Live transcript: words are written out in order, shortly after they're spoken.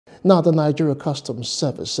Now, the Nigeria Customs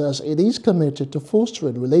Service says it is committed to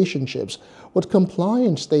fostering relationships with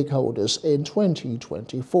compliant stakeholders in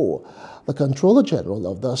 2024. The Comptroller General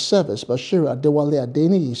of the service, Bashir Adewale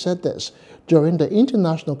Adeniyi, said this during the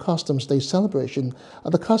International Customs Day celebration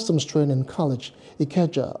at the Customs Training College,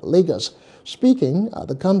 Ikeja, Lagos. Speaking at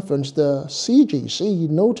the conference, the CGC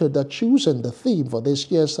noted that choosing the theme for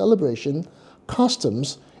this year's celebration,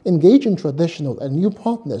 Customs, engaging traditional and new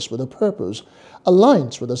partners with a purpose,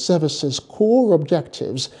 aligns with the service's core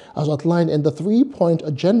objectives as outlined in the three-point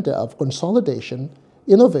agenda of consolidation,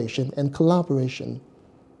 innovation, and collaboration.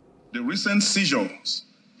 The recent seizures,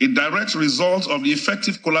 a direct result of the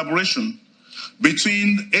effective collaboration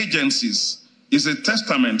between agencies, is a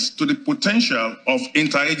testament to the potential of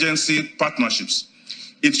interagency partnerships.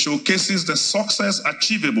 It showcases the success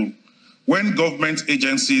achievable when government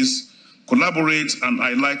agencies collaborate and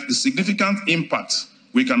highlight the significant impact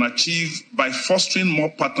we can achieve by fostering more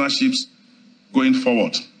partnerships going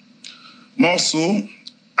forward. More so,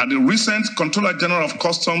 at the recent Comptroller General of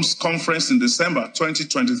Customs conference in December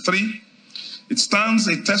 2023, it stands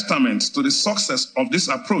a testament to the success of this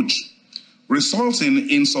approach, resulting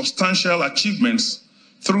in substantial achievements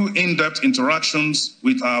through in-depth interactions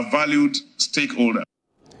with our valued stakeholders.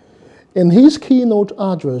 In his keynote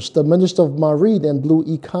address, the Minister of Marine and Blue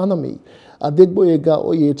Economy,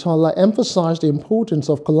 Adeniyi, emphasized the importance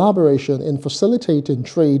of collaboration in facilitating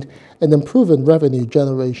trade and improving revenue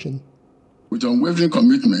generation. With unwavering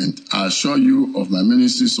commitment, I assure you of my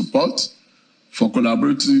ministry's support for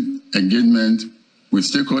collaborative engagement with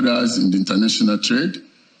stakeholders in the international trade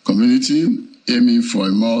community, aiming for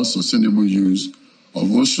a more sustainable use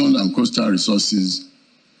of ocean and coastal resources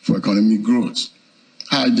for economic growth.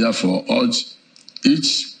 I therefore urge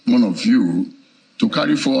each one of you to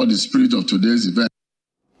carry forward the spirit of today's event.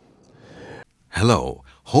 Hello,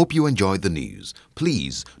 hope you enjoyed the news.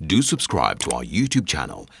 Please do subscribe to our YouTube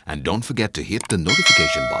channel and don't forget to hit the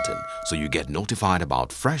notification button so you get notified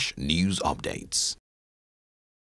about fresh news updates.